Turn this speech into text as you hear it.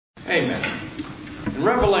Amen. In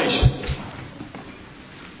Revelation,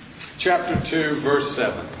 chapter 2, verse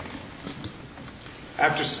 7.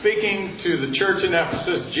 After speaking to the church in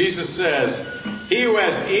Ephesus, Jesus says, He who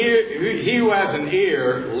has an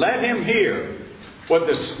ear, let him hear what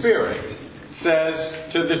the Spirit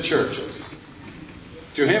says to the churches.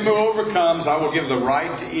 To him who overcomes, I will give the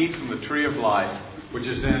right to eat from the tree of life, which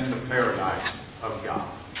is in the paradise of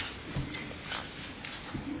God.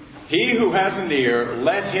 He who has an ear,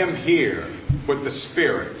 let him hear what the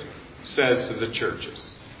Spirit says to the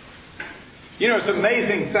churches. You know, it's an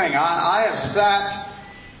amazing thing. I have sat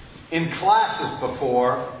in classes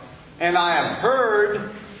before, and I have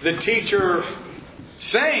heard the teacher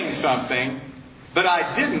saying something, but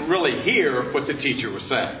I didn't really hear what the teacher was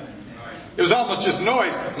saying. It was almost just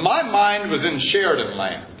noise. My mind was in Sheridan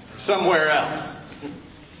land, somewhere else.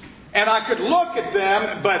 And I could look at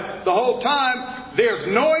them, but the whole time there's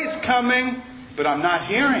noise coming, but I'm not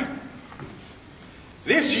hearing.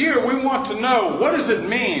 This year we want to know, what does it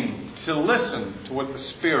mean to listen to what the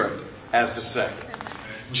Spirit has to say?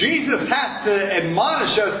 Jesus has to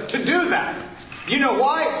admonish us to do that. You know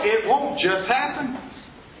why? It won't just happen.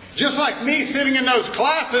 Just like me sitting in those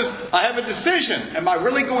classes, I have a decision. Am I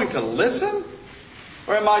really going to listen?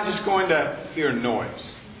 Or am I just going to hear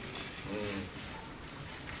noise?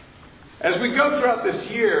 As we go throughout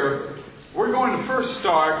this year, we're going to first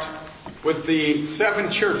start with the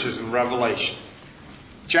 7 churches in Revelation.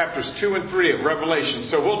 Chapters 2 and 3 of Revelation.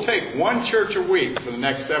 So we'll take one church a week for the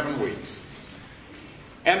next 7 weeks.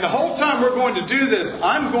 And the whole time we're going to do this,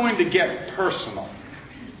 I'm going to get personal.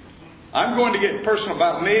 I'm going to get personal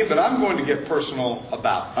about me, but I'm going to get personal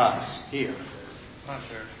about us here.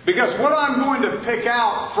 Because what I'm going to pick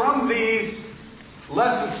out from these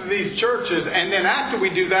lessons to these churches, and then after we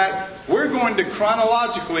do that, we're going to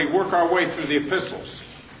chronologically work our way through the epistles.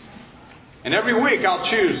 And every week I'll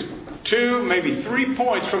choose 2, maybe 3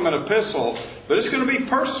 points from an epistle, but it's going to be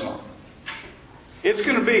personal. It's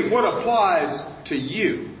going to be what applies to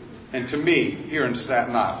you and to me here in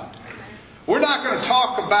Staten Island. We're not going to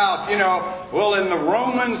talk about, well, in the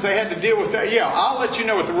Romans they had to deal with that. Yeah, I'll let you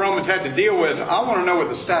know what the Romans had to deal with. I want to know what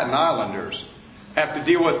the Staten Islanders have to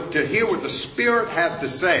deal with, to hear what the Spirit has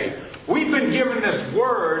to say. We've been given this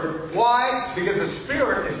word. Why? Because the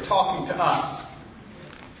Spirit is talking to us.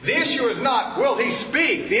 The issue is not, will He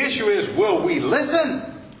speak? The issue is, will we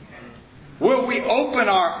listen? Will we open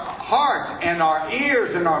our hearts and our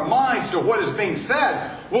ears and our minds to what is being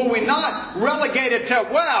said? Will we not relegate it to,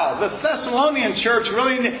 well, the Thessalonian church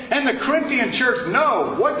really and the Corinthian church?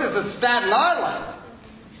 No. What does the Staten Island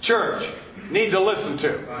church need to listen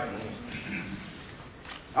to?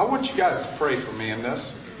 I want you guys to pray for me in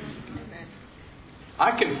this.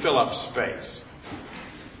 I can fill up space.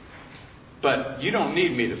 But you don't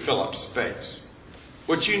need me to fill up space.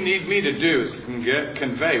 What you need me to do is to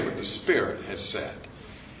convey what the Spirit has said.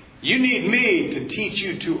 You need me to teach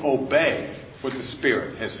you to obey what the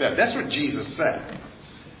Spirit has said. That's what Jesus said.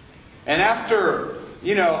 And after,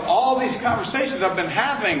 all these conversations I've been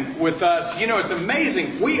having with us, it's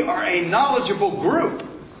amazing. We are a knowledgeable group.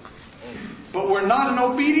 But we're not an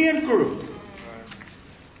obedient group.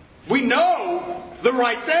 We know the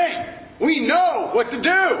right thing. We know what to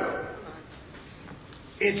do.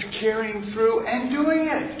 It's carrying through and doing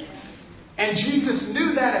it. And Jesus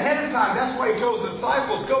knew that ahead of time. That's why He told His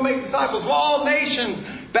disciples, go make disciples of all nations,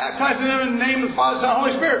 baptizing them in the name of the Father, Son, and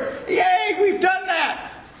Holy Spirit. Yay, we've done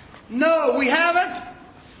that. No, we haven't.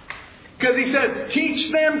 Because He says,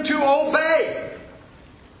 teach them to obey.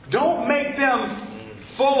 Don't make them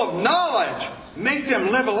full of knowledge. Make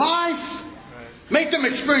them live a life. Make them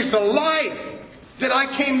experience a life that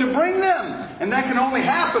I came to bring them. And that can only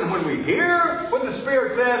happen when we hear what the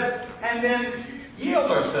Spirit says and then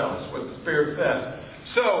yield ourselves to what the Spirit says.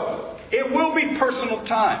 So, it will be personal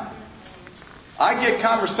time. I get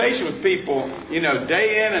conversation with people,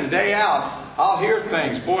 day in and day out. I'll hear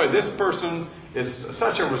things. Boy, this person is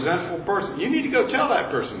such a resentful person. You need to go tell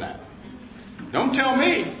that person that. Don't tell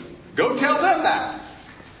me. Go tell them that.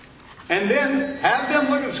 And then have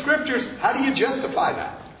them look at Scriptures. How do you justify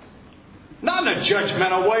that? Not in a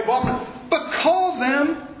judgmental way, but call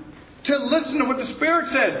them to listen to what the Spirit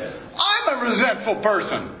says. I'm a resentful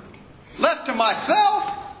person. Left to myself,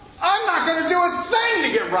 I'm not going to do a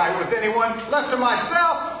thing to get right with anyone. Left to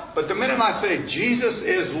myself. But the minute I say, Jesus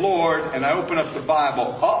is Lord, and I open up the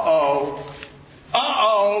Bible,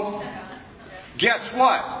 guess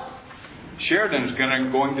what? Sheridan's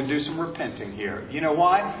going to do some repenting here. You know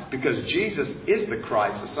why? Because Jesus is the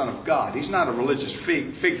Christ, the Son of God. He's not a religious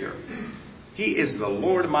figure. He is the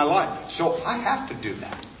Lord of my life. So I have to do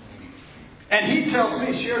that. And He tells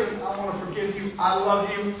me, Sheridan, I want to forgive you. I love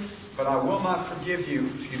you. But I will not forgive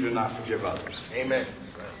you if you do not forgive others. Amen.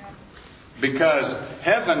 Because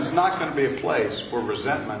heaven's not going to be a place where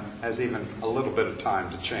resentment has even a little bit of time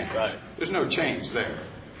to change. Right. There's no change there.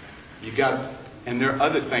 You got, and there are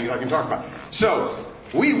other things I can talk about. So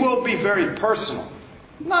we will be very personal,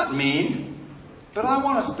 not mean, but I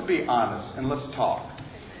want us to be honest and let's talk.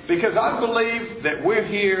 Because I believe that we're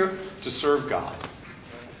here to serve God,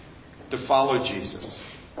 to follow Jesus.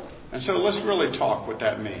 And so let's really talk what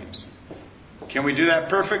that means. Can we do that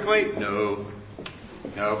perfectly? No.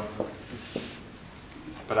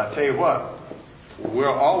 But I tell you what, we're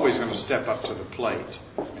always going to step up to the plate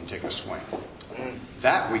and take a swing.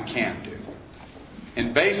 That we can do.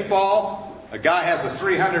 In baseball, a guy has a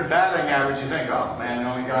 300 batting average. You think, oh man, the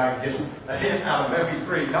only guy gets a hit out of every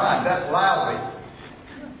 3 times. That's lousy.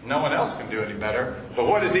 No one else can do any better. But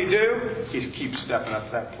what does he do? He keeps stepping up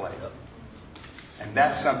to that plate. And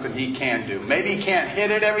that's something he can do. Maybe he can't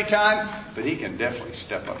hit it every time, but he can definitely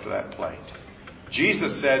step up to that plate.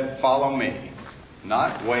 Jesus said, follow me.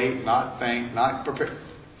 Not wait, not think, not prepare.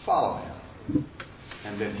 Follow Him.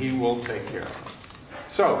 And then He will take care of us.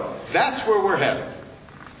 So, that's where we're headed.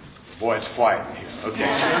 Boy, it's quiet in here. Okay.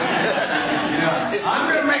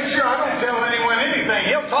 I'm going to make sure I don't tell anyone anything.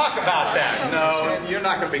 He'll talk about that. No, you're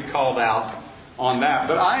not going to be called out on that.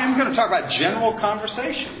 But I am going to talk about general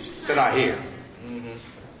conversations that I hear.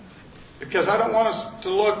 Because I don't want us to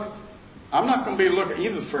look, I'm not going to be looking,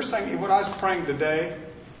 even the first thing, what I was praying today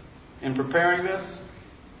in preparing this,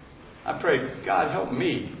 I prayed, God, help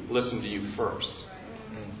me listen to you first.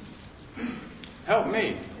 Help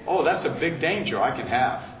me. Oh, that's a big danger I can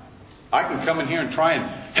have. I can come in here and try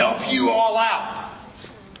and help you all out.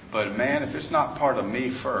 But man, if it's not part of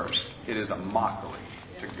me first, it is a mockery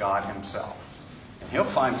to God Himself. And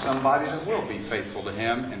He'll find somebody that will be faithful to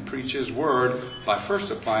Him and preach His Word by first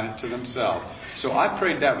applying it to themselves. So I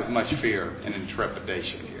prayed that with much fear and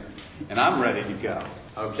trepidation here. And I'm ready to go.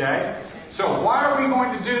 Okay? So why are we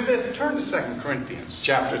going to do this? Turn to 2 Corinthians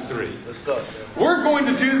chapter 3. Let's go. We're going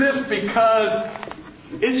to do this because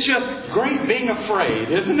it's just great being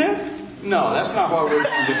afraid, isn't it? No, that's not why we're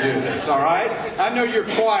going to do this, all right? I know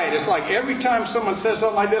you're quiet. It's like every time someone says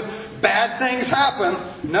something like this, bad things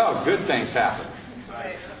happen. No, good things happen.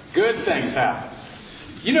 Good things happen.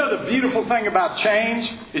 You know the beautiful thing about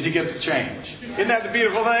change is you get to change. Isn't that the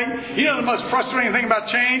beautiful thing? You know the most frustrating thing about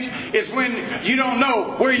change is when you don't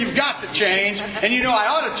know where you've got to change. And you know I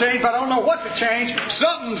ought to change, but I don't know what to change.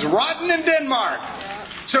 Something's rotten in Denmark.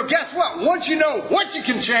 So guess what? Once you know what you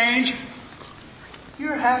can change,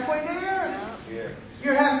 you're halfway there.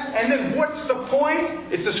 And then what's the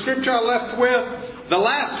point? It's the scripture I left with. The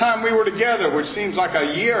last time we were together, which seems like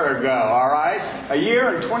a year ago, all right? A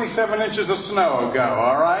year and 27 inches of snow ago,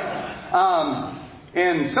 all right?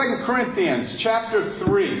 In 2 Corinthians chapter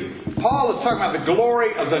 3, Paul is talking about the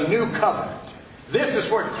glory of the new covenant. This is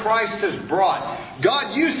what Christ has brought.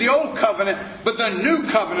 God used the old covenant, but the new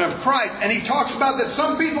covenant of Christ. And He talks about that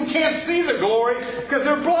some people can't see the glory because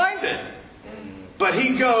they're blinded. But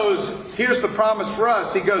He goes, here's the promise for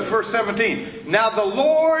us. He goes, verse 17. Now the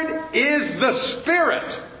Lord is the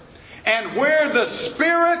Spirit. And where the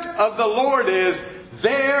Spirit of the Lord is,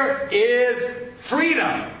 there is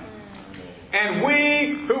freedom. And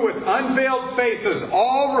we who with unveiled faces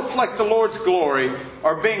all reflect the Lord's glory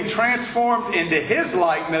are being transformed into His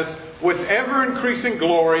likeness with ever-increasing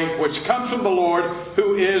glory which comes from the Lord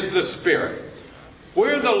who is the Spirit.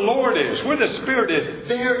 Where the Lord is, where the Spirit is,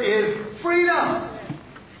 there is freedom.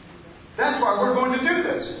 That's why we're going to do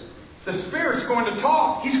this. The Spirit's going to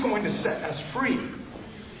talk. He's going to set us free.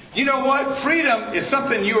 You know what? Freedom is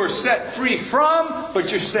something you are set free from, but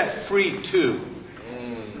you're set free to.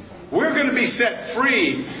 We're going to be set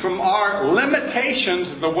free from our limitations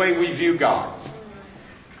of the way we view God.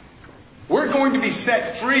 We're going to be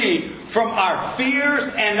set free from our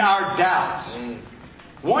fears and our doubts.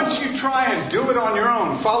 Once you try and do it on your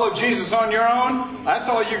own, follow Jesus on your own, that's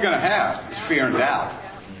all you're going to have is fear and doubt.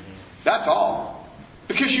 That's all.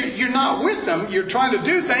 Because you're not with Him. You're trying to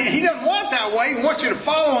do things. He doesn't want that way. He wants you to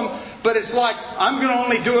follow Him. But it's like, I'm going to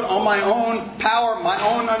only do it on my own power, my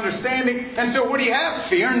own understanding. And so what do you have?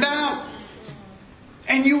 Fear and doubt.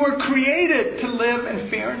 And you were created to live in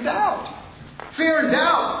fear and doubt. Fear and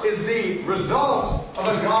doubt is the result of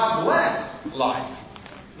a God-less life.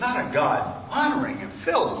 Not a God-honoring and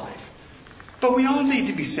filled life. But we all need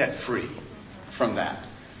to be set free from that.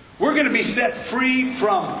 We're going to be set free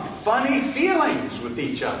from funny feelings with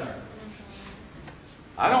each other.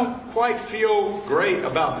 I don't quite feel great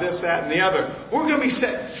about this, that, and the other. We're going to be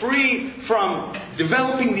set free from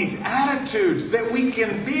developing these attitudes that we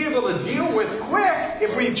can be able to deal with quick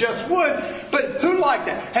if we just would. But who like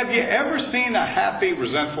that? Have you ever seen a happy,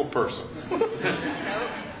 resentful person?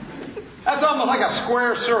 That's almost like a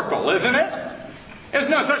square circle, isn't it? There's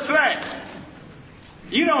no such thing.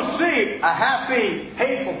 You don't see a happy,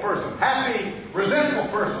 hateful person, happy, resentful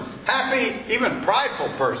person, happy, even prideful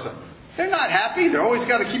person. They're not happy. They're always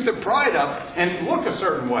got to keep their pride up and look a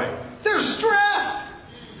certain way. They're stressed.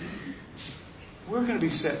 We're going to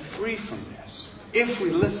be set free from this if we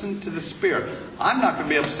listen to the Spirit. I'm not going to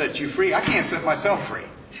be able to set you free. I can't set myself free.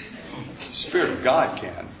 The Spirit of God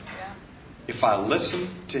can. If I listen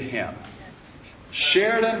to Him.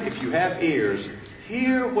 Sheridan, if you have ears,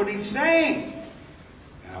 hear what He's saying.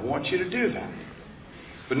 And I want you to do that.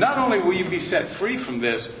 But not only will you be set free from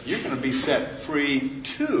this, you're going to be set free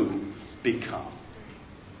to become.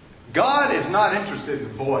 God is not interested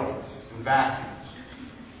in voids and vacuums.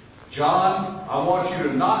 John, I want you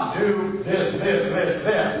to not do this.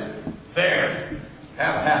 There.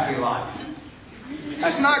 Have a happy life.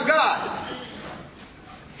 That's not God.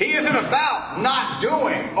 He isn't about not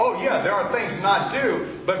doing. Oh yeah, there are things to not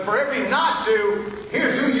do. But for every not do,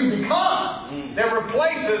 here's who you become. That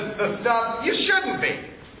replaces the stuff you shouldn't be.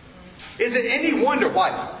 Is it any wonder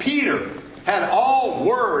why Peter had all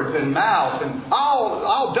words and mouth and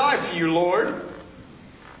I'll die for you, Lord.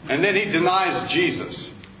 And then he denies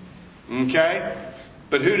Jesus. Okay?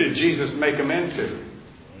 But who did Jesus make him into?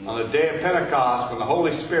 On the day of Pentecost, when the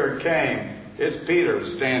Holy Spirit came, it's Peter who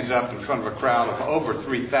stands up in front of a crowd of over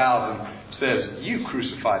 3,000, says, you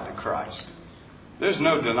crucified the Christ. There's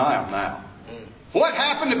no denial now. What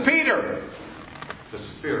happened to Peter? The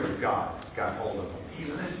Spirit of God got hold of him. He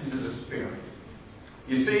listened to the Spirit.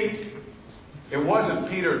 You see, it wasn't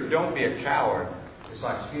Peter, don't be a coward. It's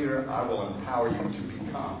like, Peter, I will empower you to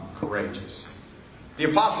become courageous. The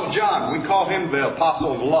Apostle John, we call him the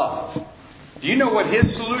Apostle of Love. Do you know what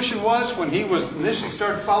his solution was when he was initially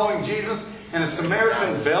started following Jesus in a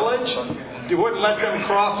Samaritan village? He wouldn't let them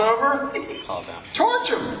cross over? Torch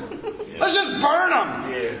them. Let's just burn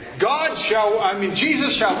them.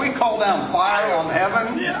 Jesus, shall we call down fire on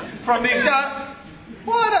heaven from these guys?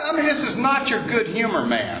 What? This is not your good humor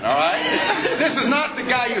man, all right? This is not the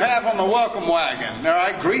guy you have on the welcome wagon, all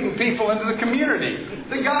right, greeting people into the community.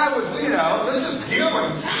 The guy was, let's just kill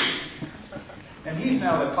him. And he's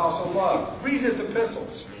now the Apostle of Love. Read his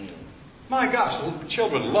epistles. My gosh,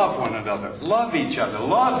 children, love one another. Love each other.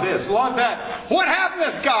 Love this, love that. What happened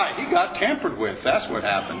to this guy? He got tampered with. That's what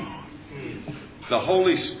happened. The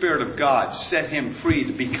Holy Spirit of God set him free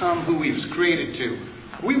to become who he was created to.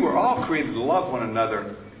 We were all created to love one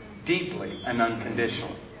another deeply and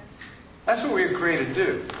unconditionally. That's what we were created to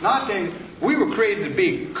do. We were created to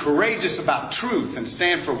be courageous about truth and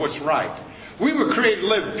stand for what's right. We were created to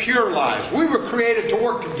live pure lives. We were created to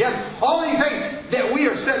work together. All these things that we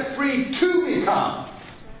are set free to become.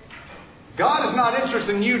 God is not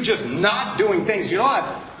interested in you just not doing things in your life.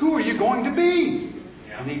 Who are you going to be?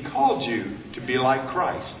 And He called you to be like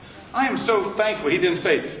Christ. I am so thankful He didn't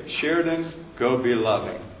say, Sheridan, go be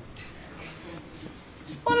loving.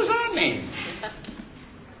 What does that mean?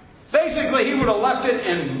 Basically, He would have left it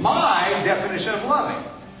in my definition of loving.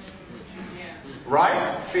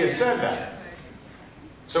 Right? If He had said that.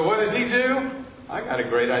 So what does He do? I got a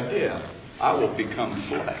great idea. I will become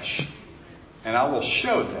flesh. And I will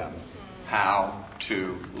show them how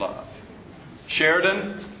to love.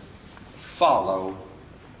 Sheridan, follow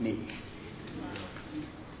me.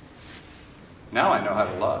 Now I know how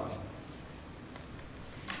to love.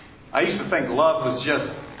 I used to think love was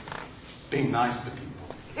just being nice to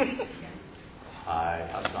people. Hi,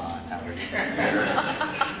 Hassan. How are you?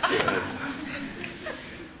 Good.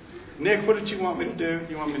 Nick, what did you want me to do?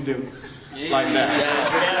 You want me to do like that?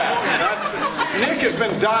 Yeah. Nick has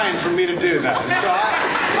been dying for me to do that. So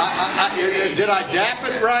did I dap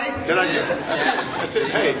it right? Did I? That's it.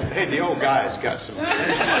 Hey, the old guy's got some.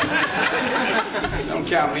 Don't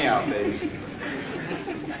count me out, baby.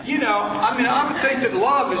 I would think that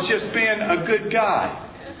love is just being a good guy.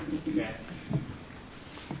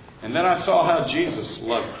 And then I saw how Jesus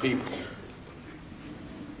loved people.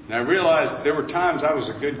 And I realized there were times I was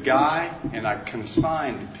a good guy and I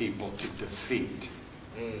consigned people to defeat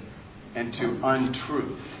and to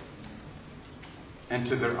untruth and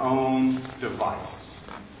to their own devices.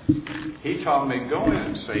 He taught me, go in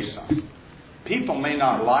and say something. People may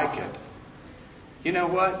not like it. You know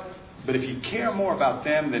what? But if you care more about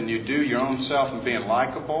them than you do your own self and being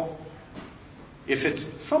likable, if it's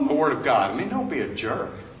from the Word of God, don't be a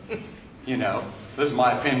jerk. This is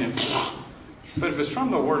my opinion. But if it's from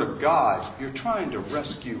the Word of God, you're trying to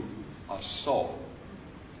rescue a soul.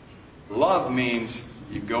 Love means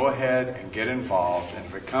you go ahead and get involved. And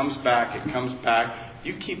if it comes back, it comes back.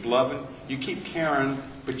 You keep loving, you keep caring,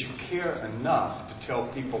 but you care enough to tell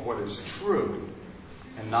people what is true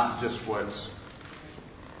and not just what's,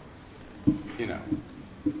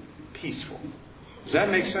 peaceful. Does that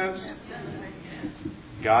make sense?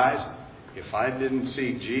 Guys, if I didn't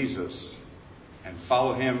see Jesus and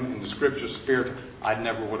follow him in the Scripture spirit, I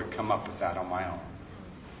never would have come up with that on my own.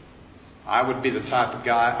 I would be the type of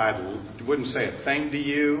guy, I wouldn't say a thing to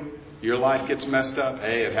you. Your life gets messed up.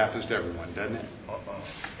 Hey, it happens to everyone, doesn't it?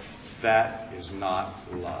 That is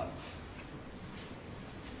not love.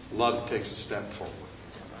 Love takes a step forward.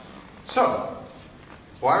 So,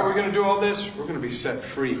 why are we going to do all this? We're going to be set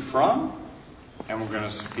free from, and we're going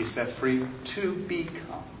to be set free to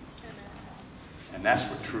become. And that's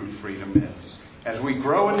what true freedom is. As we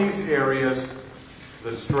grow in these areas,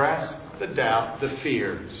 the stress, the doubt, the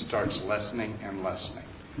fear starts lessening and lessening.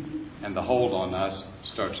 And the hold on us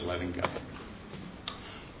starts letting go.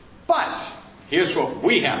 But here's what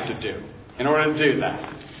we have to do in order to do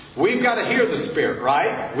that. We've got to hear the Spirit,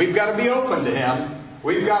 right? We've got to be open to Him.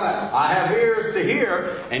 We've got to, I have ears to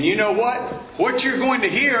hear. And you know what? What you're going to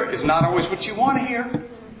hear is not always what you want to hear.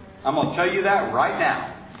 I'm going to tell you that right now.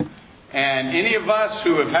 And any of us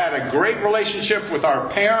who have had a great relationship with our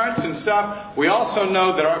parents and stuff, we also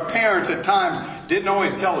know that our parents at times didn't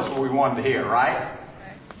always tell us what we wanted to hear, right?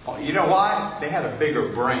 Well, you know why? They had a bigger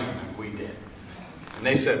brain than we did. And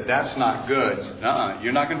they said, that's not good.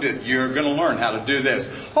 You're not going to do it. You're going to learn how to do this.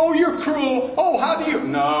 Oh, you're cruel. Oh, how do you?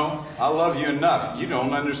 No, I love you enough. You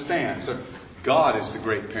don't understand. So God is the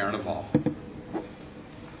great parent of all.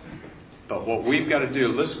 But what we've got to do,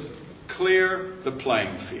 let's clear the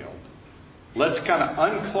playing field. Let's kind of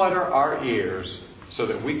unclutter our ears so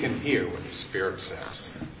that we can hear what the Spirit says.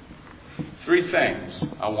 3 things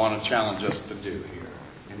I want to challenge us to do here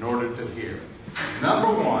in order to hear.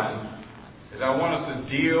 Number 1 is I want us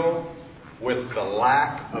to deal with the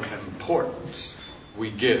lack of importance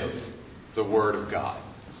we give the Word of God.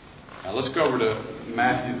 Now let's go over to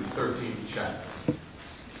Matthew the 13th chapter.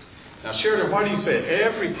 Now Sheridan, why do you say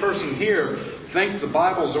every person here thinks the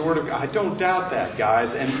Bible is the Word of God? I don't doubt that,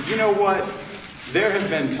 guys. And you know what? There have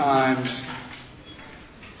been times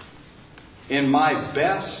in my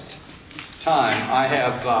best time I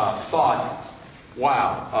have thought,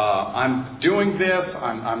 wow, I'm doing this,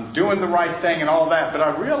 I'm doing the right thing and all that. But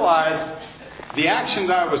I realized the actions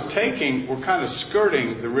I was taking were kind of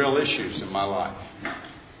skirting the real issues in my life.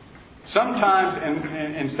 Sometimes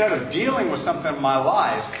instead of dealing with something in my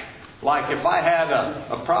life, like if I had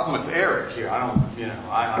a problem with Eric here,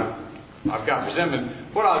 I've got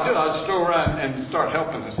resentment. What I'll do, I'll just go around and start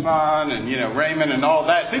helping the son and, Raymond and all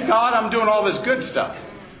that. See, God, I'm doing all this good stuff.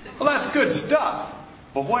 Well, that's good stuff.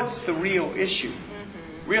 But what's the real issue?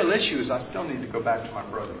 Real issue is I still need to go back to my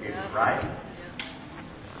brother here, right?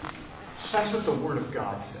 So that's what the Word of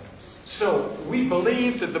God says. So we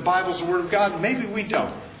believe that the Bible's the Word of God. Maybe we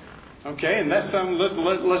don't. Okay, and that's something,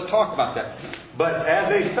 let's talk about that. But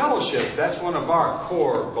as a fellowship, that's one of our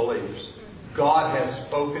core beliefs. God has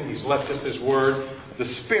spoken. He's left us His Word. The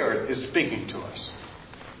Spirit is speaking to us.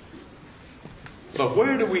 But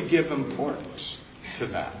where do we give importance to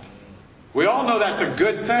that? We all know that's a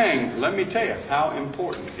good thing. Let me tell you, how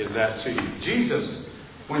important is that to you? Jesus,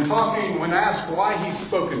 when asked why He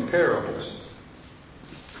spoke in parables,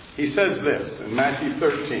 He says this in Matthew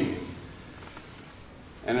 13.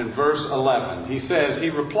 And in verse 11, He says, He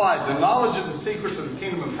replied, the knowledge of the secrets of the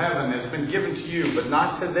kingdom of heaven has been given to you, but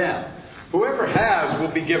not to them. Whoever has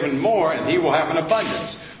will be given more, and he will have an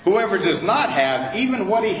abundance. Whoever does not have, even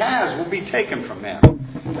what he has will be taken from him.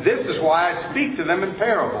 This is why I speak to them in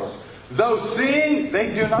parables. Though seeing,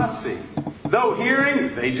 they do not see. Though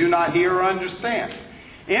hearing, they do not hear or understand.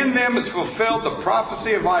 In them is fulfilled the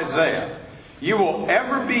prophecy of Isaiah. You will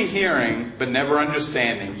ever be hearing, but never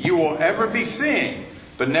understanding. You will ever be seeing,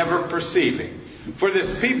 but never perceiving. For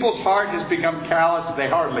this people's heart has become callous. They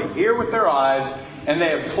hardly hear with their eyes, and they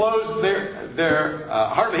have closed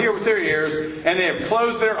hardly hear with their ears, and they have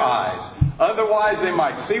closed their eyes. Otherwise they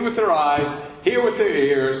might see with their eyes, hear with their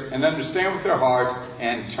ears, and understand with their hearts,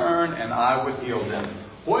 and turn, and I would heal them.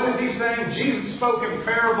 What is He saying? Jesus spoke in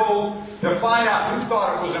parables to find out who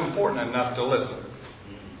thought it was important enough to listen.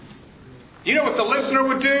 You know what the listener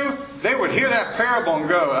would do? They would hear that parable and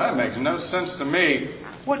go, that makes no sense to me.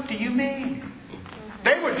 What do you mean?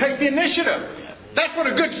 They would take the initiative. That's what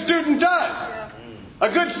a good student does. A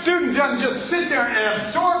good student doesn't just sit there and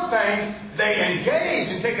absorb things. They engage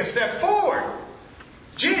and take a step forward.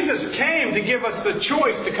 Jesus came to give us the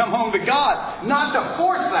choice to come home to God, not to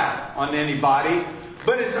force that on anybody,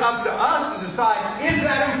 but it's up to us to decide, is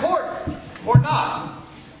that important? or not?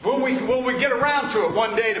 Will we get around to it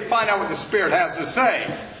one day to find out what the Spirit has to say?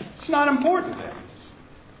 It's not important then.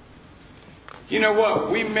 You know what?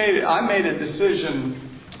 I made a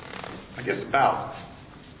decision, I guess about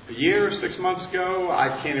a year, 6 months ago. I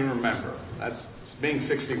can't even remember. That's being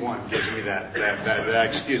 61 gives me that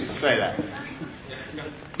excuse to say that.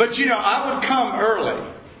 But I would come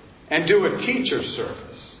early and do a teacher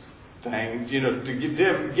service thing,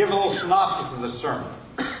 to give a little synopsis of the sermon.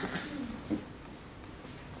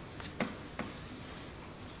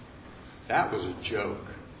 That was a joke.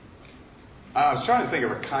 I was trying to think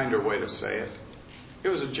of a kinder way to say it. It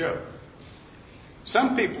was a joke.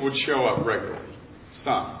 Some people would show up regularly.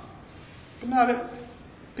 Some. But not it.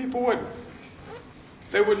 People wouldn't.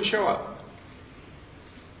 They wouldn't show up.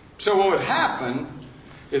 So what would happen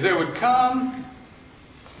is they would come,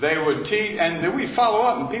 they would teach, and then we'd follow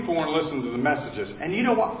up, and people weren't listening to the messages. And you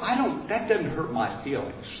know what? That doesn't hurt my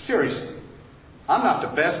feelings. Seriously. I'm not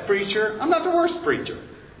the best preacher. I'm not the worst preacher.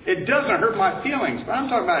 It doesn't hurt my feelings. But I'm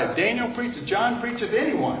talking about if Daniel preaches, John preaches,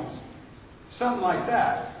 anyone. Something like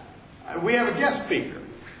that. We have a guest speaker.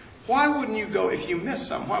 Why wouldn't you go, if you miss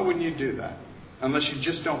something, why wouldn't you do that? Unless you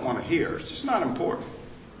just don't want to hear. It's just not important.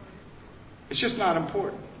 It's just not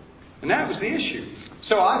important. And that was the issue.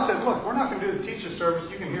 So I said, look, we're not going to do the teacher service.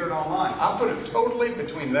 You can hear it online. I'll put it totally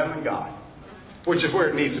between them and God, which is where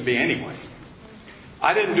it needs to be anyway.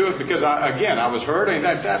 I didn't do it because, I was hurt and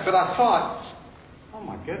that, but I thought, oh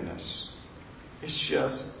my goodness, it's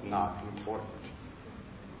just not important.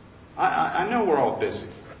 I know we're all busy.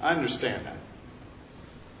 I understand that.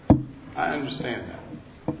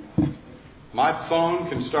 My phone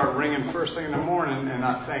can start ringing first thing in the morning and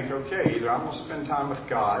I think, okay, either I'm going to spend time with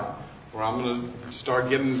God or I'm going to start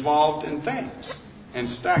getting involved in things and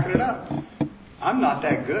stacking it up. I'm not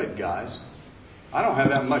that good, guys. I don't have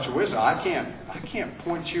that much wisdom. I can't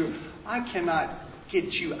point you. I cannot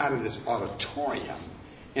get you out of this auditorium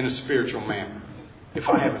in a spiritual manner if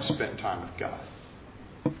I haven't spent time with God.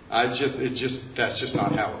 That's just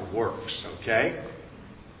not how it works, okay?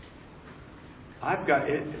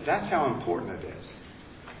 That's how important it is.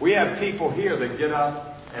 We have people here that get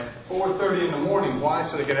up at 4:30 in the morning. Why?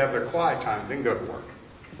 So they could have their quiet time, then go to work.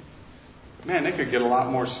 Man, they could get a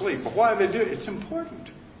lot more sleep. But why do they do it? It's important.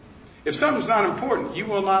 If something's not important, you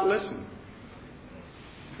will not listen.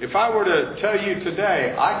 If I were to tell you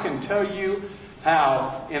today, I can tell you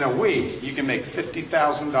how in a week you can make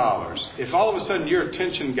 $50,000. If all of a sudden your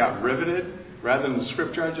attention got riveted rather than the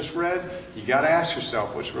scripture I just read, you got to ask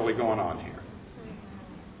yourself what's really going on here.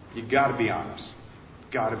 You've got to be honest.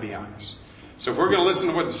 Got to be honest. So if we're going to listen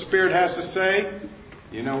to what the Spirit has to say,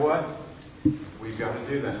 you know what? We've got to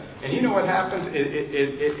do that. And you know what happens?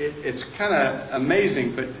 It's kind of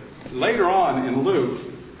amazing, but later on in Luke,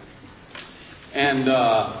 and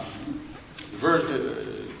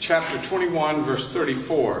chapter 21, verse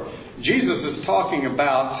 34, Jesus is talking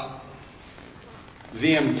about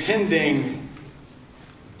the impending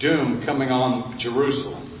doom coming on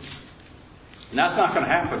Jerusalem. And that's not going to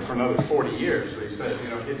happen for another 40 years. But he says,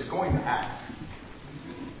 it's going to happen.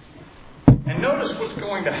 And notice what's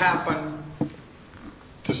going to happen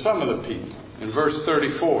to some of the people. In verse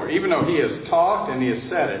 34, even though he has talked and he has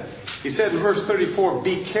said it, he said in verse 34,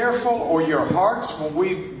 be careful or your hearts will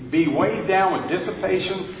be weighed down with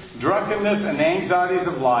dissipation, drunkenness, and anxieties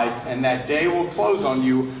of life, and that day will close on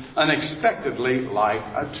you unexpectedly like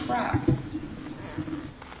a trap.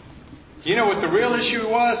 You know what the real issue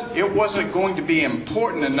was? It wasn't going to be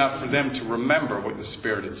important enough for them to remember what the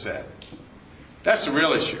Spirit had said. That's the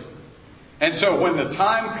real issue. And so when the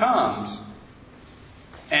time comes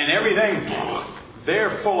and everything,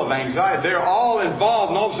 they're full of anxiety, they're all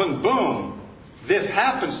involved, and all of a sudden, boom, this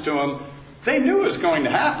happens to them. They knew it was going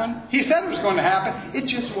to happen. He said it was going to happen. It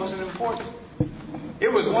just wasn't important.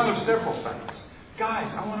 It was one of several things.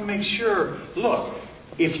 Guys, I want to make sure, look,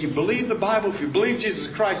 if you believe the Bible, if you believe Jesus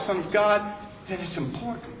Christ, Son of God, then it's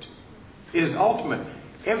important. It is ultimate.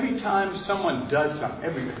 Every time someone does something,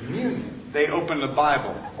 every communion, they open the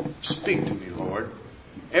Bible. Speak to me, Lord.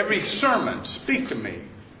 Every sermon, speak to me.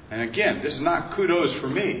 And again, this is not kudos for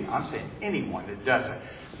me. I'm saying anyone that does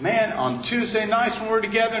it. Man, on Tuesday nights when we're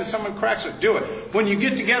together and someone cracks it, do it. When you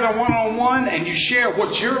get together one-on-one and you share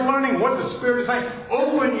what you're learning, what the Spirit is saying,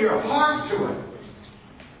 open your heart to it.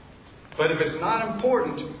 But if it's not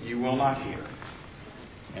important, you will not hear.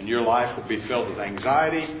 And your life will be filled with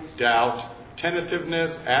anxiety, doubt,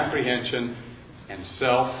 tentativeness, apprehension, and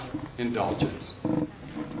self-indulgence.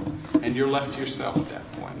 And you're left to yourself at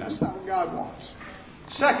that point. That's not what God wants.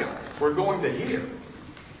 Second, we're going to hear.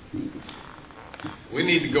 We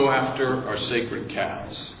need to go after our sacred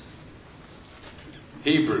cows.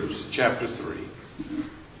 Hebrews chapter 3.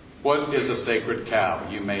 What is a sacred cow,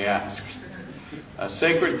 you may ask? A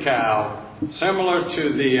sacred cow, similar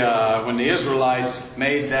to when the Israelites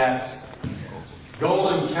made that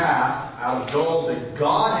golden calf out of gold that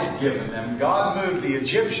God had given them. God moved the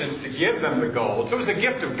Egyptians to give them the gold. So it was a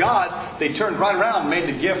gift of God. They turned right around and made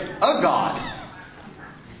the gift of God.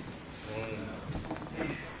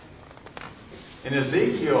 In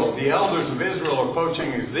Ezekiel, the elders of Israel are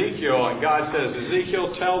approaching Ezekiel, and God says,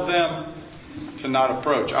 Ezekiel, tell them to not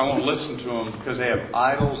approach. I won't listen to them because they have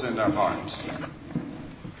idols in their hearts.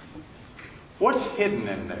 What's hidden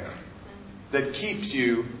in there that keeps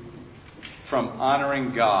you from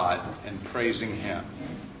honoring God and praising Him?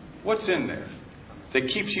 What's in there that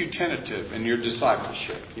keeps you tentative in your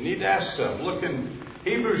discipleship? You need to ask yourself. Look in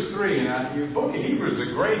Hebrews 3. And your book of Hebrews is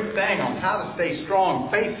a great thing on how to stay strong,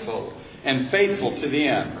 faithful to the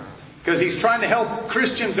end. Because he's trying to help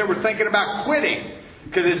Christians that were thinking about quitting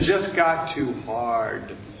because it just got too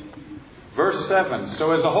hard. Verse 7.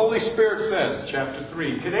 So as the Holy Spirit says, chapter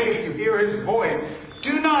 3, today if you hear His voice,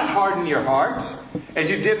 do not harden your hearts as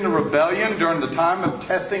you did in the rebellion during the time of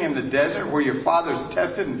testing in the desert where your fathers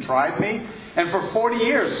tested and tried me and for 40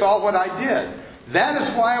 years saw what I did. That is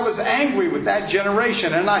why I was angry with that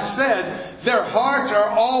generation. And I said, their hearts are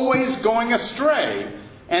always going astray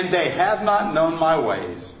and they have not known my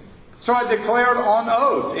ways. So I declared on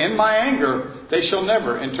oath, in my anger, they shall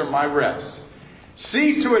never enter my rest.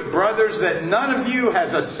 See to it, brothers, that none of you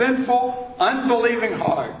has a sinful, unbelieving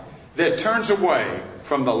heart that turns away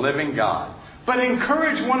from the living God. But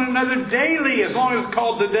encourage one another daily, as long as it's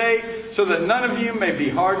called today, so that none of you may be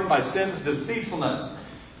hardened by sin's deceitfulness.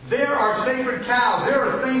 There are sacred cows. There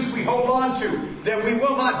are things we hold on to that we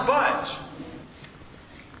will not budge,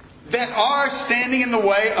 that are standing in the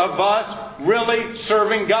way of us really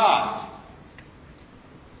serving God.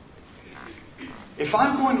 If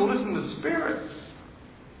I'm going to listen to the Spirit,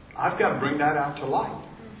 I've got to bring that out to light.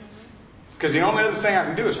 Because the only other thing I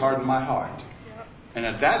can do is harden my heart. And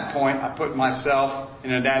at that point, I put myself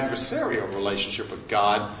in an adversarial relationship with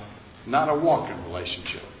God, not a walking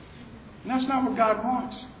relationship. And that's not what God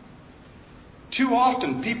wants. Too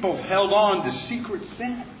often, people have held on to secret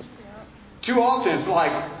sins. Too often, it's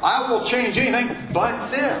like, I will change anything but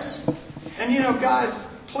this. And you know, guys,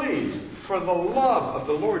 please, for the love of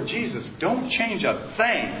the Lord Jesus, don't change a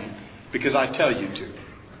thing because I tell you to.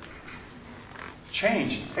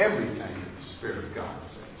 Change everything that the Spirit of God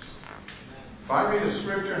says. If I read a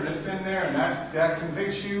scripture and it's in there and that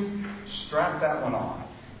convicts you, strap that one on.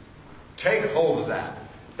 Take hold of that.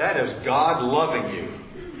 That is God loving you.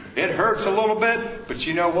 It hurts a little bit, but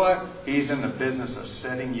you know what? He's in the business of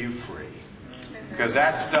setting you free. Because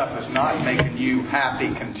that stuff is not making you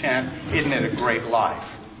happy, content. Isn't it a great life?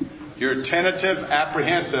 You're tentative,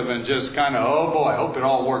 apprehensive, and just kind of, oh boy, I hope it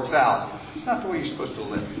all works out. It's not the way you're supposed to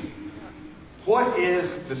live. What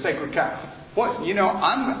is the sacred cow? What, you know,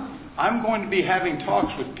 I'm going to be having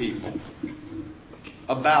talks with people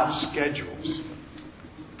about schedules.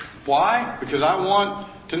 Why? Because I want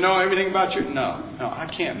to know everything about you? No, I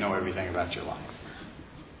can't know everything about your life.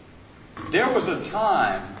 There was a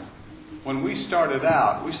time when we started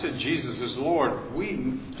out, we said Jesus is Lord.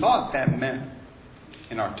 We thought that meant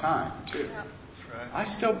in our time, too. I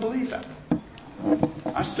still believe that.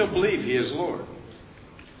 I still believe He is Lord.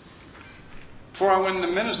 Before I went into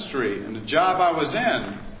ministry and the job I was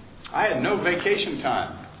in, I had no vacation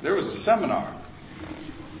time. There was a seminar.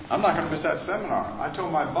 I'm not going to miss that seminar. I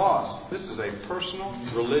told my boss, this is a personal,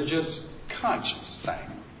 religious, conscience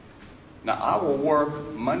thing. Now, I will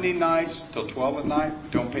work Monday nights till 12 at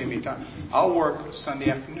night. Don't pay me time. I'll work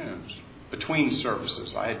Sunday afternoons between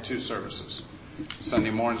services. I had 2 services,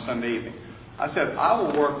 Sunday morning, Sunday evening. I said, I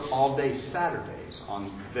will work all day Saturdays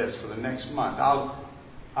on this for the next month.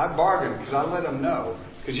 I bargained because I let them know.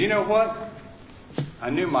 Because you know what?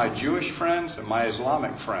 I knew my Jewish friends and my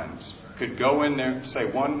Islamic friends could go in there and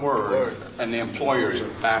say one word and the employers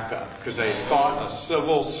would back up because they thought a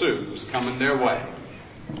civil suit was coming their way.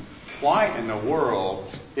 Why in the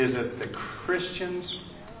world is it that Christians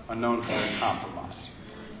are known for compromise?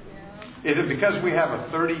 Is it because we have a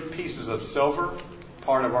 30 pieces of silver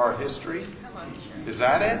part of our history? Is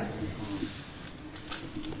that it?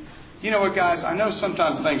 You know what, guys? I know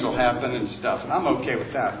sometimes things will happen and stuff, and I'm okay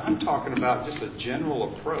with that. I'm talking about just a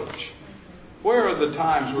general approach. Where are the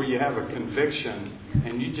times where you have a conviction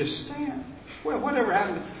and you just stand? Well, whatever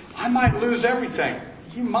happened, I might lose everything.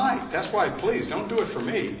 You might. That's why, please, don't do it for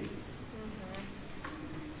me.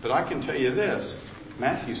 But I can tell you this.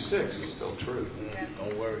 Matthew 6 is still true.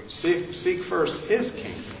 Don't worry. Seek first His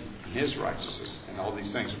kingdom and His righteousness, and all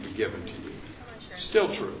these things will be given to you.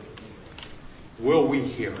 Still true. will we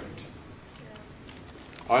hear it?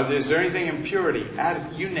 Is there anything impurity?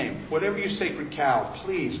 You name it. Whatever you sacred cow,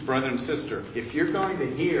 please, brother and sister, if you're going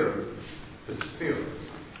to hear the Spirit,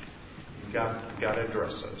 you've got to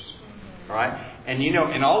address those. All right? And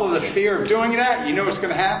in all of the fear of doing that, you know what's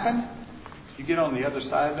going to happen? You get on the other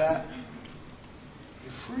side of that,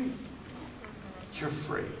 you're free. You're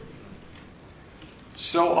free.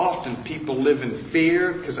 So often people live in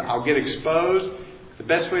fear because I'll get exposed. The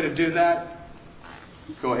best way to do that,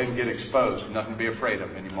 go ahead and get exposed. Nothing to be afraid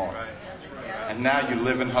of anymore. And now you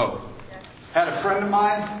live in hope. Had a friend of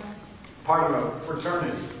mine, part of a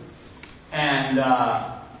fraternity. And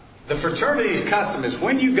the fraternity's custom is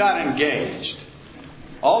when you got engaged,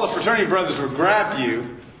 all the fraternity brothers would grab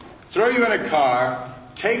you, throw you in a car,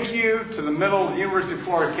 take you to the middle of the University of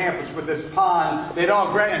Florida campus with this pond. They'd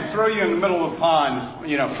all grab and throw you in the middle of the pond,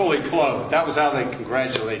 fully clothed. That was how they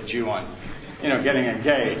congratulate you on, getting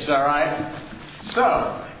engaged. All right?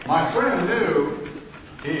 So, my friend knew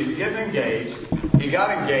he was getting engaged. He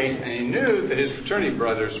got engaged, and he knew that his fraternity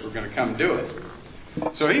brothers were going to come do it.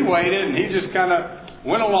 So he waited, and he just kind of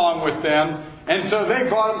went along with them. And so they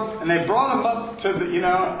brought him up to the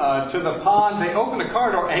to the pond. They opened the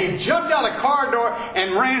car door, and he jumped out the car door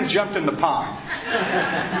and jumped in the pond.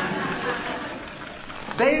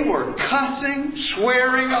 They were cussing,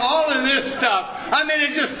 swearing, all of this stuff. I mean,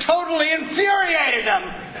 it just totally infuriated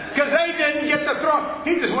them. Because they didn't get the throw.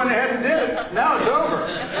 He just went ahead and did it. Now it's over.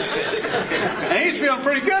 And he's feeling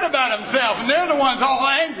pretty good about himself. And they're the ones all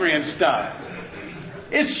angry and stuff.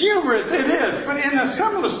 It's humorous, it is. But in a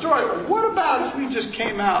similar story, what about if we just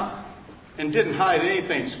came out and didn't hide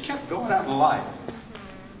anything? Just kept going out in life.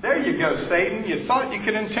 There you go, Satan. You thought you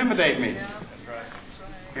could intimidate me.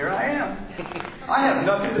 Here I am. I have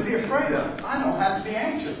nothing to be afraid of. I don't have to be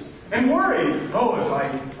anxious and worried.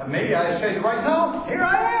 Maybe I say the right no. Here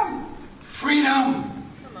I am. Freedom.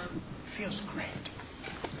 Feels great.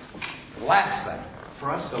 Last thing,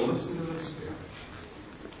 for us to listen to the Spirit.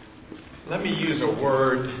 Let me use a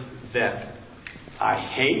word that I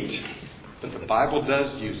hate, but the Bible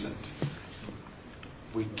does use it.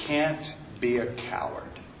 We can't be a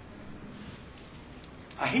coward.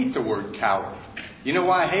 I hate the word coward. You know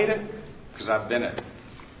why I hate it? Because I've been it.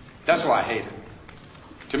 That's why I hate it.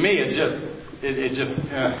 To me, it just,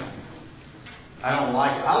 I don't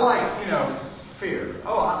like it. I like, fear.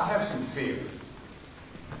 Oh, I have some fear.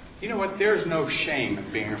 You know what? There's no shame in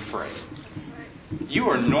being afraid. You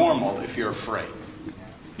are normal if you're afraid.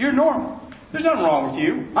 You're normal. There's nothing wrong with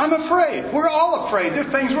you. I'm afraid. We're all afraid. There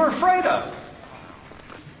are things we're afraid of.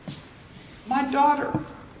 My daughter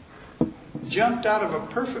jumped out of a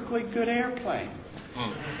perfectly good airplane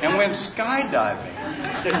and went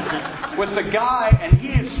skydiving with the guy, and he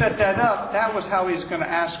had set that up. That was how he's going to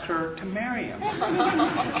ask her to marry him.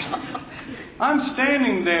 I'm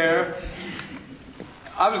standing there.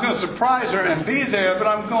 I was going to surprise her and be there, but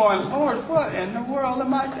I'm going, Lord, what in the world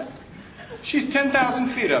am I doing? She's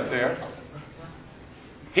 10,000 feet up there.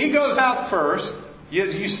 He goes out first.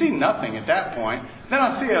 You see nothing at that point. Then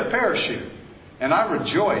I see a parachute, and I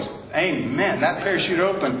rejoice. Amen. That parachute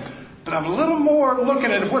opened. But I'm a little more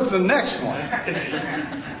looking at what's the next one.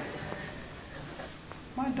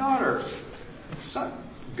 My daughter,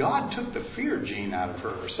 God took the fear gene out of her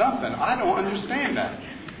or something. I don't understand that.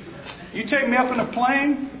 You take me up in a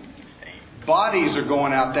plane, bodies are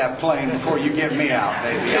going out that plane before you get me out,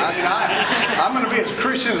 baby. I'm going to be as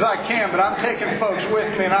Christian as I can, but I'm taking folks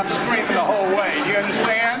with me and I'm screaming the whole way. You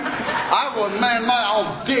understand?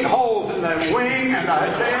 I'll dig holes in the wing and the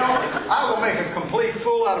tail. I will make a complete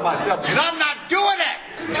fool out of myself because I'm not doing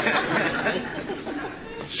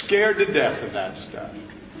it. Scared to death of that stuff.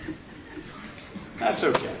 That's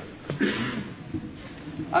okay.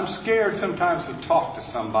 I'm scared sometimes to talk to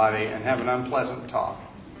somebody and have an unpleasant talk.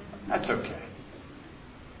 That's okay.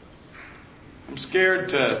 I'm scared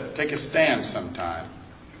to take a stand sometime.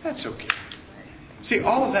 That's okay. See,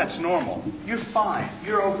 all of that's normal. You're fine.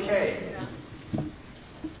 You're okay.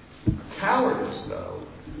 Cowardice, though,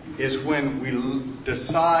 is when we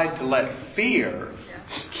decide to let fear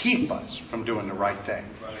keep us from doing the right thing.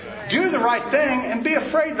 Do the right thing and be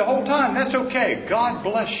afraid the whole time. That's okay. God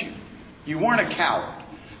bless you. You weren't a coward.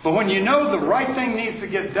 But when you know the right thing needs to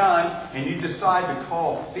get done and you decide to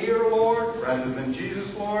call fear Lord rather than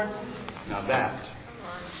Jesus Lord, now that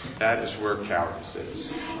is where cowardice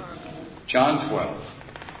is. John 12.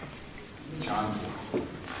 John 12.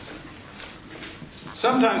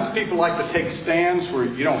 Sometimes people like to take stands where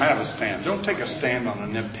you don't have a stand. Don't take a stand on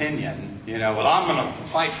an opinion. Well, I'm going to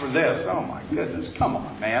fight for this. Oh, my goodness. Come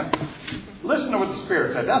on, man. Listen to what the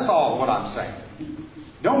Spirit said. That's all what I'm saying.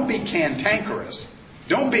 Don't be cantankerous.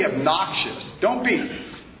 Don't be obnoxious. Don't be.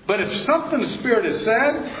 But if something the Spirit has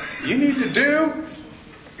said you need to do,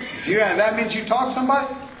 that means you talk to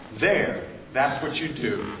somebody, that's what you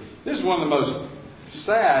do. This is one of the most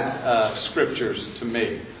sad scriptures to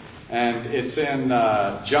me. And it's in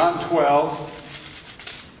John 12,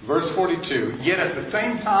 verse 42. Yet at the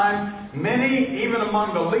same time, many, even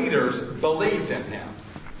among the leaders, believed in him.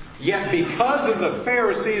 Yet because of the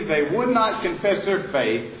Pharisees, they would not confess their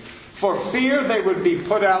faith, for fear they would be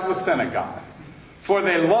put out of the synagogue. For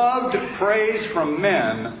they loved praise from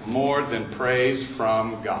men more than praise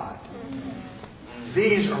from God.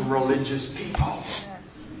 These are religious people.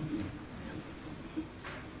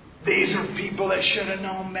 These are people that should have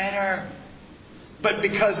known better. But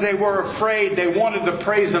because they were afraid, they wanted the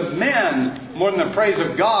praise of men more than the praise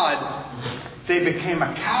of God, they became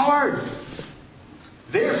a coward.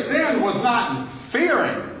 Their sin was not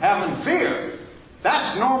having fear.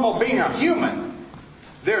 That's normal being a human.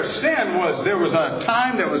 Their sin was there was a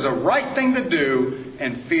time that was a right thing to do,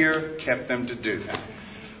 and fear kept them to do that.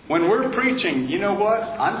 When we're preaching, you know what?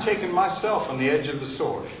 I'm taking myself on the edge of the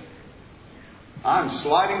sword. I'm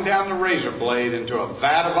sliding down the razor blade into a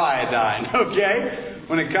vat of iodine, okay?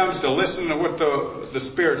 When it comes to listening to what the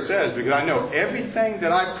Spirit says, because I know everything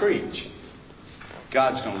that I preach,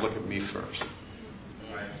 God's going to look at me first.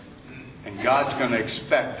 And God's going to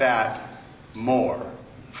expect that more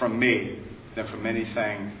from me than from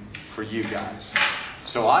anything for you guys.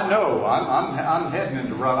 So I know I'm heading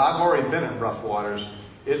into rough. I've already been in rough waters.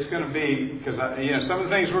 It's going to be, because some of the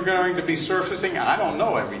things we're going to be surfacing, I don't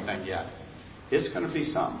know everything yet. It's going to be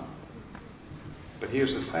some. But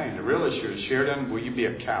here's the thing. The real issue is, Sheridan, will you be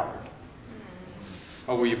a coward?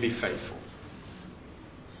 Or will you be faithful?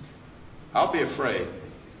 I'll be afraid.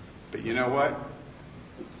 But you know what?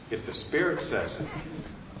 If the Spirit says it,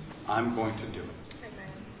 I'm going to do it.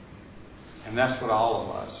 And that's what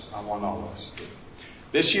I want all of us to do.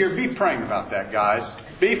 This year, be praying about that, guys.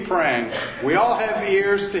 Be praying. We all have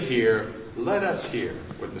ears to hear. Let us hear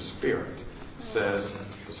what the Spirit says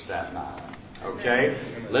to Staten Island.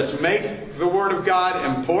 Okay? Let's make the Word of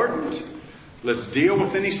God important. Let's deal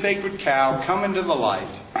with any sacred cow. Come into the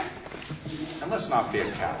light. And let's not be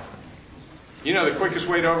a coward. You know the quickest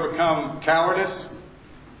way to overcome cowardice?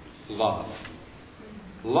 Love.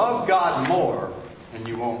 Love God more, and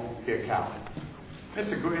you won't be a coward. It's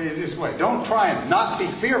the easiest way. Don't try and not be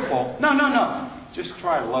fearful. No. Just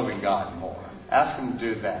try loving God more. Ask Him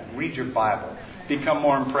to do that. Read your Bible. Become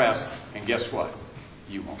more impressed. And guess what?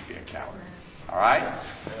 You won't be a coward. All right?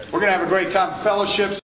 We're going to have a great time of fellowship.